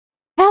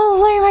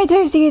my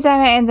toasties,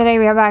 and today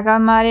we are back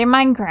on modded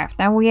Minecraft.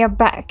 Now we are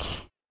back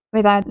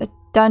with our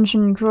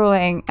dungeon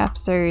crawling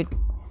episode,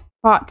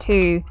 part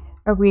 2,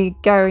 where we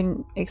go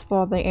and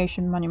explore the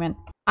ocean monument.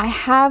 I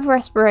have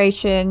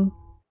respiration,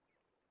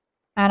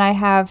 and I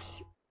have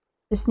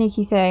the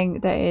sneaky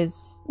thing that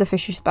is the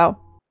fishy spell,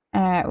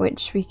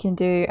 which we can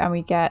do, and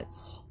we get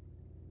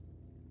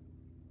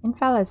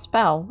invalid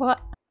spell.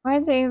 What? Why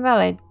is it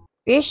invalid?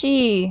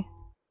 Fishy!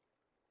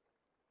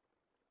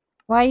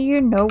 Why you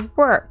no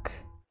work?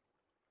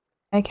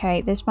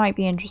 Okay, this might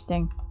be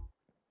interesting.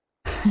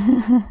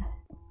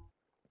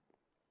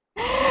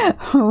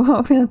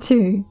 What we'll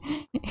do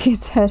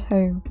is head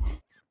home,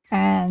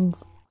 and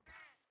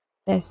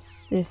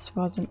this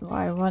wasn't what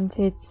I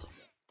wanted.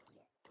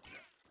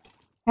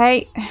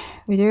 Hey,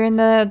 we're doing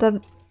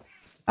the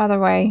other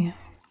way.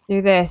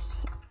 Do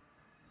this.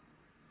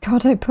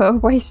 God, I put a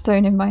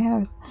waystone in my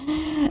house.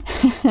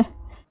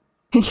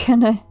 We're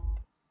gonna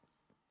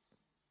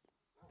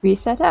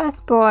reset our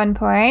spawn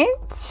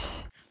point.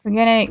 We're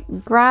gonna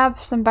grab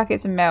some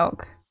buckets of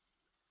milk.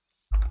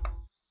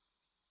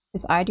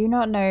 Because I do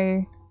not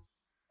know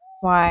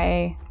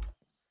why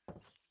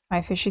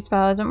my fishy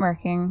spell isn't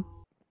working.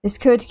 This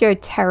could go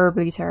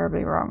terribly,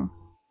 terribly wrong.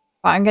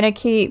 But I'm gonna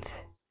keep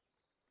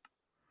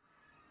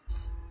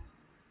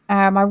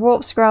my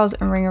warp scrolls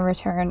and ring of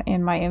return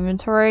in my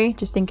inventory,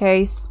 just in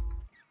case.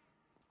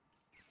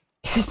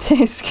 Because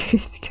this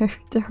could go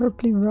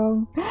terribly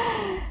wrong.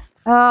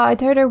 I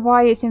don't know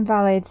why it's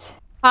invalid.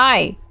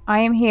 Hi, I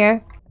am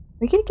here.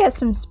 We could get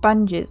some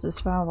sponges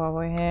as well while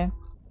we're here.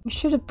 We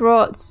should have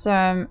brought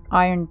some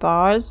iron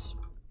bars.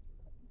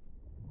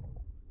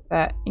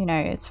 But, you know,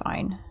 it's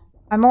fine.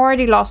 I'm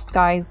already lost,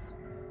 guys.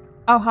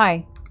 Oh,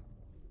 hi.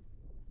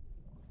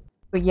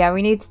 But yeah,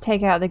 we need to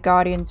take out the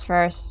guardians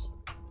first.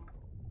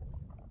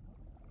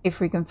 If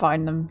we can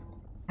find them.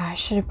 I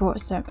should have brought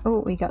some. Oh,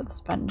 we got the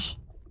sponge.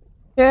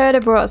 Should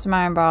have brought some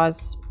iron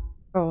bars.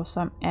 Or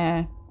some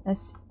air.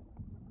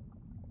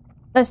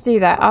 Let's do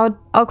that.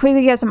 I'll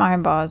quickly get some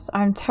iron bars.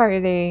 I'm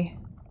totally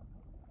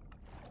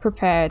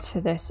prepared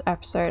for this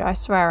episode. I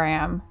swear I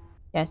am.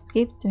 Just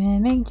keep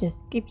swimming.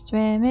 Just keep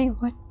swimming.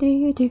 What do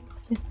you do?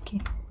 Just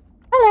keep.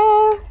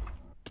 Hello.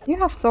 Do you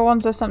have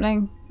thorns or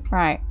something?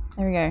 Right.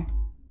 There we go.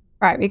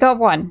 Right. We got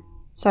one.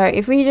 So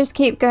if we just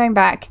keep going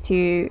back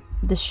to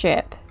the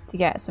ship to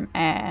get some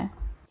air,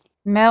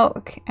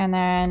 milk, and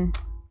then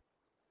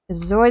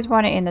there's always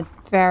one in the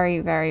very,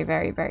 very,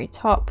 very, very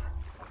top.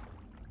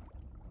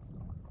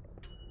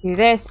 Do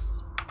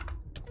this.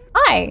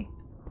 Hi!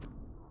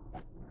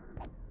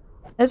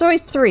 There's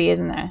always 3,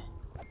 isn't there?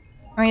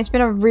 I mean, it's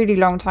been a really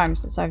long time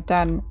since I've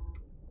done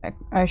an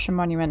ocean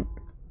monument.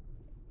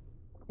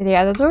 But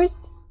yeah, there's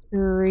always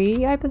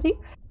 3, I believe.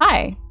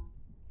 Hi!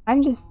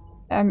 I'm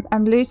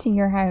looting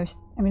your house.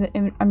 I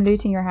mean, I'm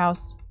looting your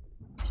house.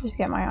 Let's just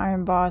get my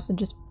iron bars and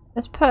just...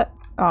 Let's put...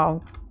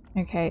 Oh,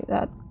 okay,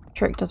 that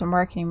trick doesn't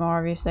work anymore,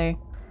 obviously.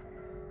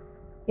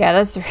 Yeah,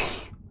 that's 3.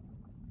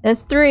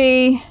 That's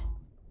 3!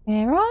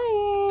 Where are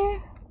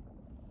you?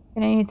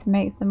 Gonna need to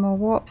make some more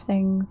warp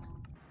things.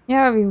 You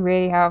know, it would be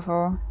really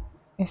helpful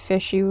if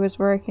Fishy was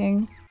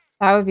working.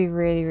 That would be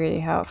really, really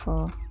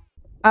helpful.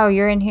 Oh,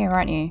 you're in here,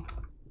 aren't you?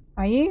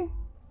 Are you?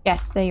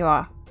 Yes, there you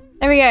are.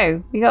 There we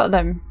go. We got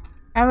them.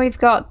 And we've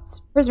got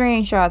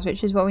prismarine shards,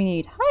 which is what we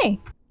need. Hi!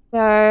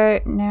 So,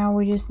 now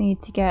we just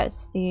need to get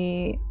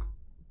the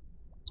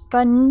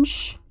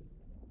sponge.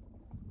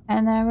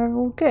 And then we're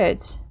all good.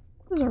 This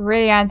is a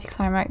really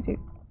anticlimactic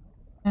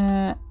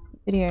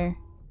video.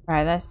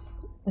 Right,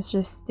 let's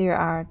just do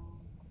our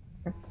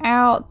trip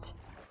out.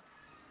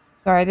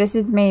 Sorry, this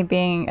is me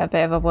being a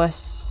bit of a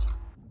wuss.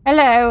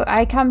 Hello,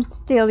 I come to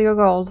steal your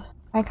gold.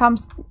 I come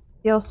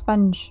steal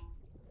sponge.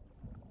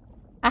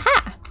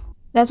 Aha!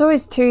 There's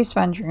always 2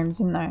 sponge rooms,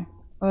 isn't there?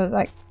 Or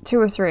like 2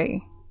 or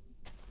 3.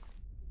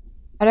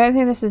 I don't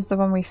think this is the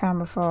one we found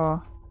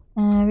before.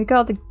 We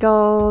got the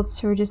gold,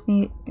 so we're just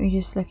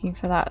looking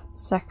for that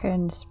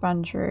second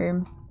sponge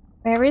room.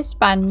 Where is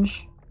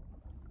sponge?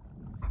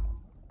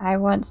 I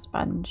want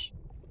sponge.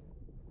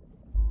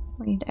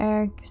 We need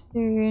egg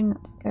soon.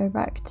 Let's go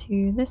back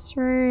to this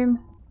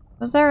room.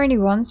 Was there only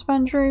 1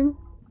 sponge room?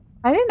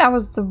 I think that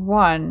was the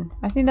one.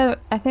 I think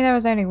there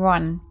was only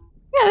 1.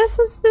 Yeah, this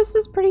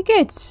is pretty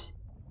good.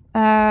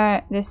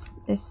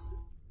 This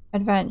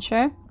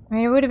adventure. I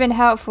mean, it would have been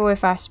helpful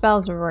if our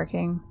spells were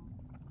working.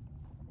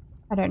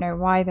 I don't know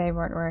why they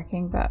weren't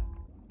working, but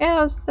yeah,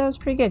 that was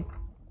pretty good.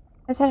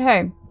 Let's head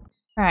home.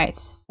 Right,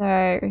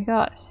 so we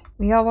got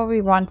what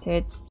we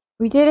wanted.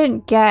 We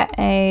didn't get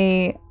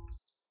a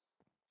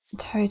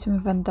totem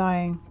of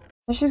undying.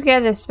 Let's just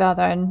get this spell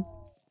done.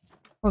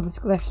 Oh, this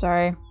glyph,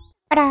 sorry.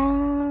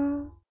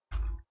 Ta-da!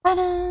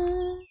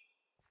 Ta-da!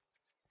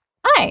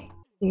 Hi!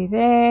 Do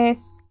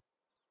this.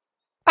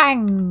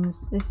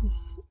 Bangs! This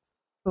is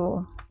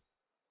cool.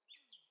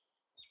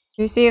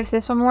 Do you see if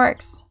this one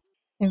works?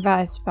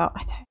 Invalid spell.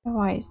 I don't know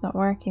why it's not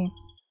working.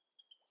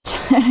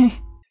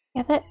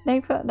 Yeah,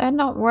 they're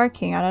not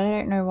working, and I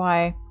don't know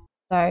why.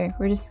 So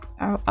we're just,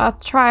 I'll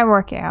try and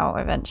work it out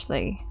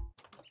eventually.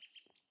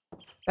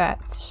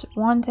 But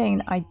one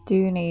thing I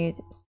do need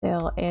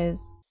still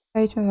is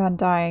Totem of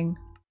Undying,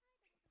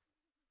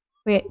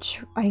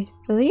 which I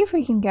believe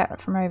we can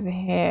get from over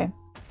here.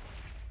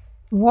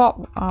 What?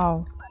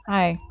 Oh,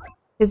 hi.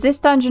 Because this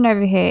dungeon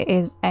over here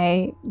is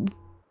a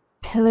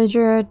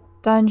pillager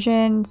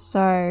dungeon,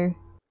 so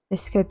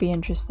this could be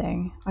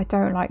interesting. I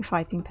don't like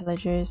fighting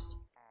pillagers.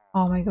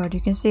 Oh my god,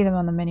 you can see them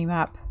on the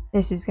mini-map.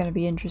 This is going to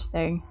be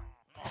interesting.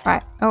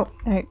 Right. Oh,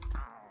 no.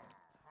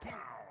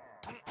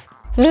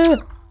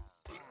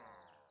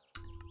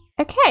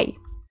 Okay.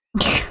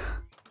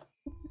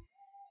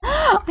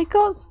 I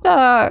got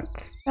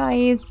stuck,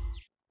 guys.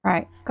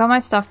 Right, got my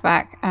stuff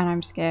back and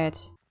I'm scared.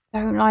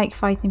 Don't like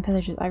fighting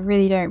pillagers. I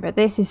really don't, but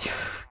this is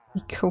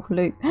really cool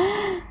loot.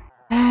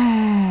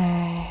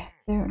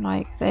 Don't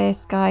like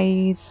this,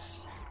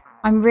 guys.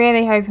 I'm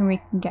really hoping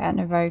we can get an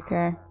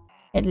evoker.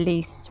 At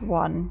least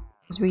one.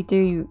 Because we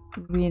do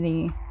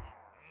really...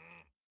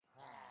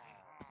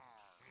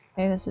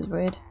 Okay, this is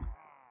weird.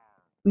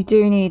 We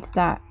do need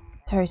that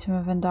Totem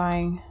of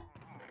Undying.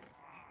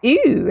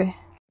 Ew!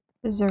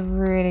 This is a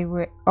really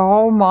weird...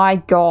 Oh my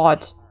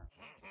god!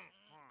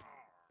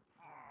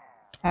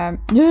 No!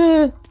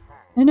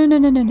 No, no, no,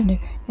 no, no, no, no,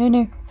 no,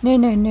 no, no,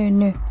 no, no,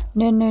 no,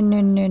 no, no,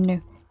 no, no,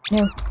 no,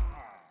 no.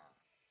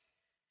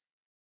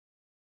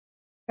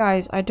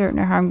 Guys, I don't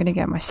know how I'm gonna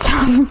get my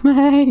stuff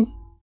back.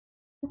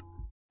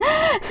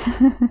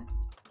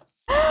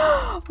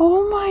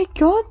 Oh my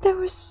god, there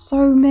were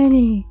so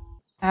many.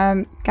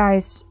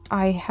 Guys,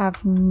 I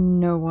have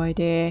no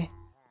idea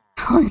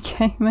how I'm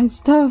getting my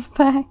stuff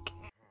back.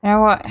 You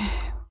know what?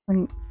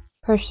 When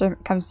push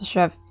comes to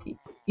shove,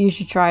 you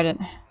should try it.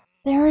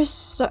 There is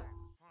so...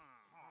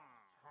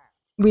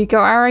 We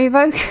got our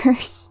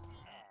evokers.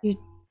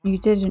 You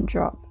didn't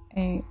drop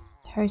a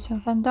Totem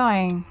of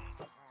Undying.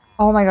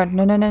 Oh my god,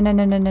 no, no, no, no,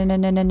 no, no, no, no,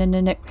 no, no, no, no,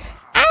 no.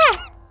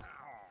 Ah!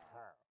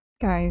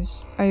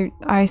 Guys,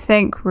 I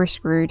think we're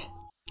screwed.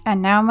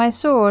 And now my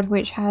sword,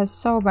 which has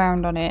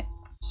soulbound on it,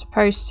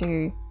 supposed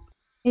to,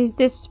 is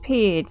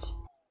disappeared.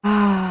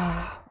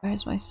 Ah,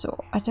 where's my sword?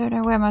 I don't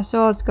know where my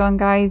sword's gone,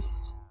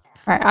 guys.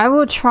 Right, I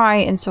will try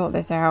and sort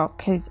this out,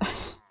 because I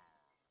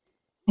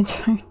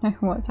don't know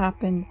what's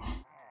happened.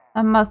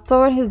 And my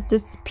sword has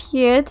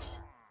disappeared,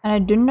 and I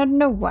do not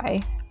know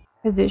why.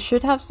 Because it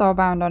should have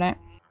soulbound on it.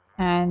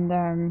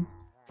 And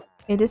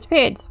it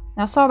disappeared.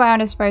 Now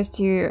soulbound is supposed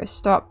to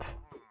stop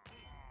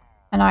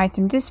an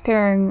item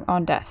disappearing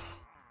on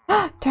death.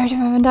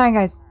 Totem of Undying,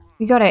 guys.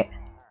 We got it.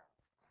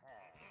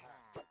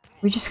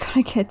 We just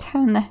gotta get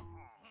down there.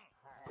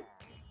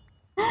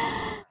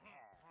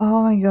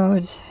 Oh my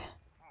god.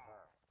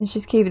 Let's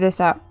just keep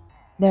this up.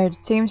 There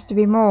seems to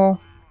be more.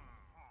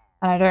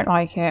 And I don't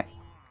like it.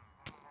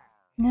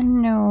 No,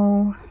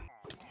 no.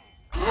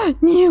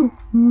 No,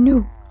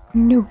 no,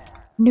 no,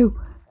 no,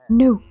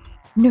 no,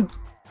 no.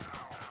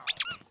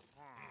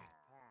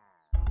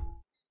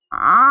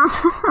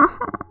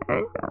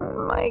 I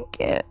don't like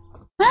it.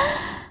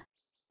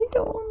 I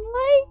don't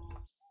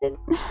like it.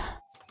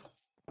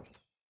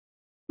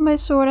 My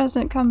sword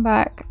hasn't come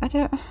back. I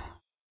don't...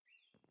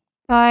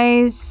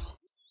 Guys,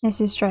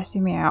 this is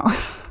stressing me out.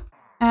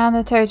 And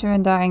the Totem of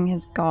Undying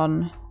has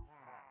gone.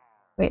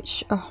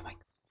 Which, oh my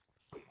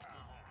god,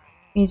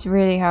 is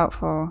really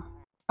helpful.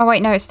 Oh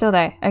wait, no, it's still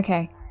there.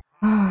 Okay.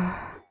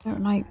 I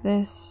don't like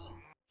this.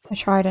 My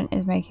trident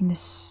is making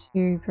this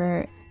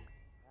super...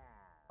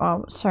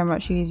 well, so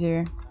much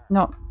easier.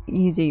 Not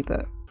easy,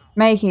 but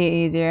making it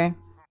easier.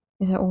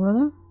 Is it all of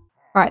them?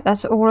 Right,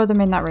 that's all of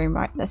them in that room.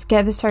 Right, let's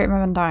get this Totem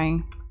of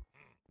Undying.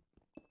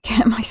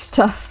 Get my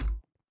stuff.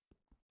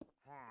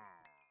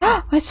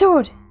 My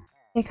sword!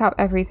 Pick up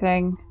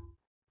everything.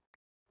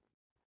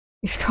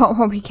 We've got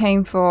what we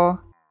came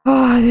for.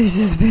 Oh, this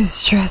has been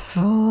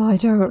stressful. I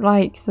don't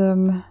like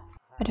them.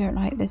 I don't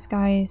like this,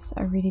 guys.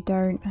 I really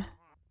don't.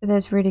 But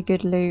there's really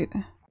good loot.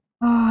 Oh,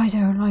 I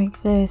don't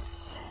like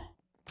this.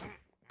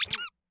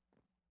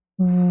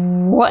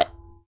 What?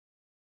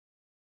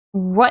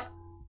 What?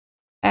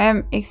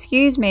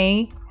 Excuse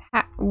me.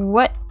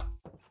 What?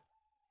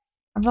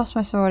 I've lost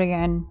my sword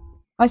again.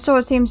 My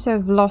sword seems to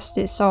have lost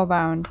its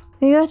soulbound.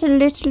 We got a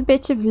little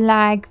bit of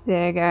lag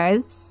there,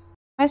 guys.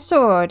 My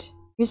sword.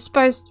 You're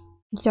supposed...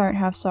 You don't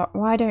have soul...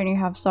 Why don't you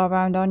have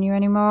soulbound on you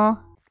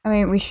anymore? I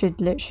mean, we should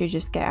literally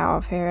just get out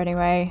of here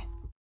anyway.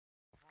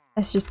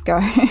 Let's just go.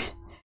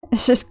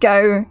 Let's just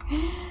go.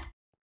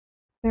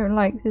 I don't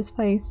like this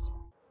place.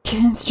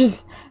 Let's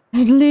just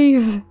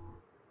leave.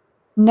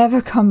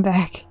 Never come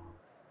back.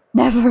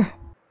 Never.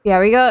 Yeah,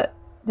 we got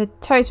the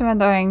Totem of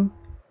Undying,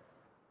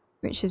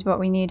 which is what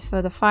we need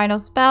for the final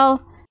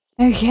spell.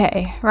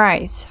 Okay,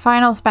 right.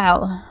 Final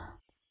spell.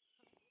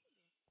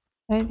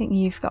 I don't think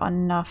you've got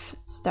enough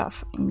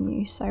stuff in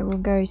you, so we'll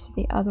go to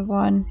the other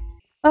one.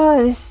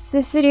 Oh,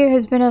 this video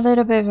has been a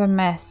little bit of a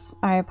mess.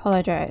 I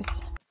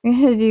apologize. We're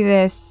gonna do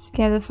this.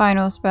 Get the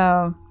final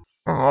spell.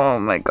 Oh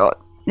my god.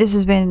 This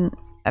has been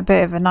a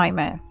bit of a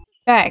nightmare.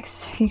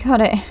 Jax, you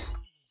got it.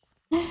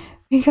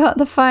 We got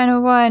the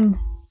final one.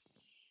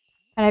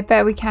 And I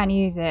bet we can't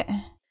use it.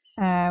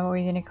 What are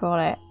we gonna call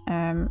it?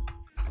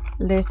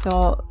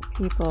 little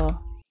people.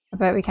 I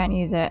bet we can't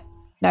use it.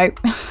 Nope.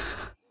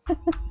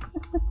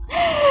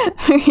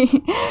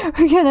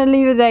 We're gonna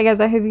leave it there, guys.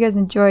 I hope you guys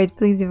enjoyed.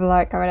 Please leave a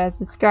like, comment, and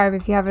subscribe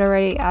if you haven't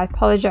already. I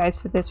apologize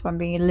for this one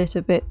being a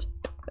little bit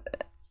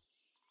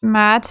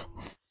mad.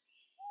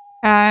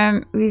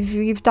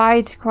 We've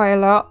died quite a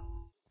lot.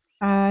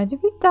 Did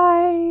we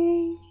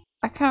die?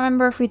 I can't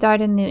remember if we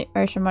died in the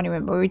ocean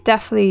monument, but we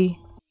definitely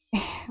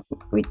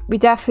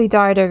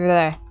died over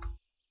there.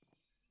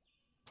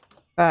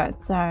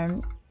 But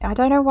I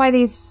don't know why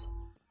these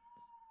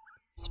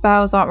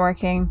spells aren't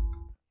working.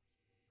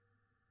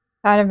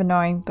 Kind of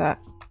annoying, but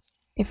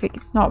if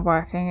it's not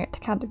working, it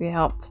can't be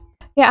helped.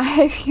 Yeah, I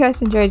hope you guys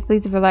enjoyed.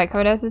 Please leave a like,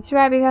 comment, and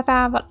subscribe if you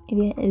haven't. But if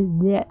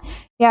you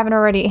haven't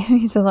already, it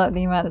means a lot,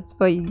 the amount of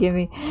support you give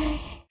me.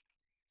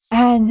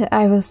 And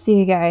I will see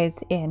you guys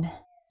in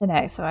the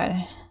next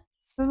one.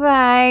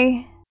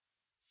 Bye.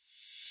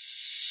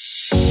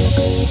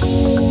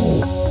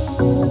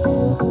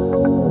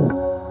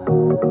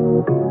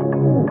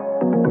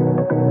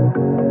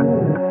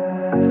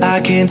 I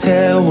can't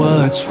tell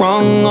what's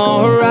wrong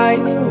or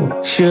right.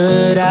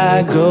 Should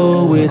I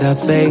go without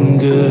saying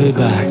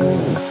goodbye?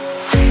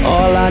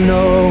 All I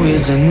know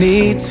is I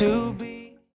need to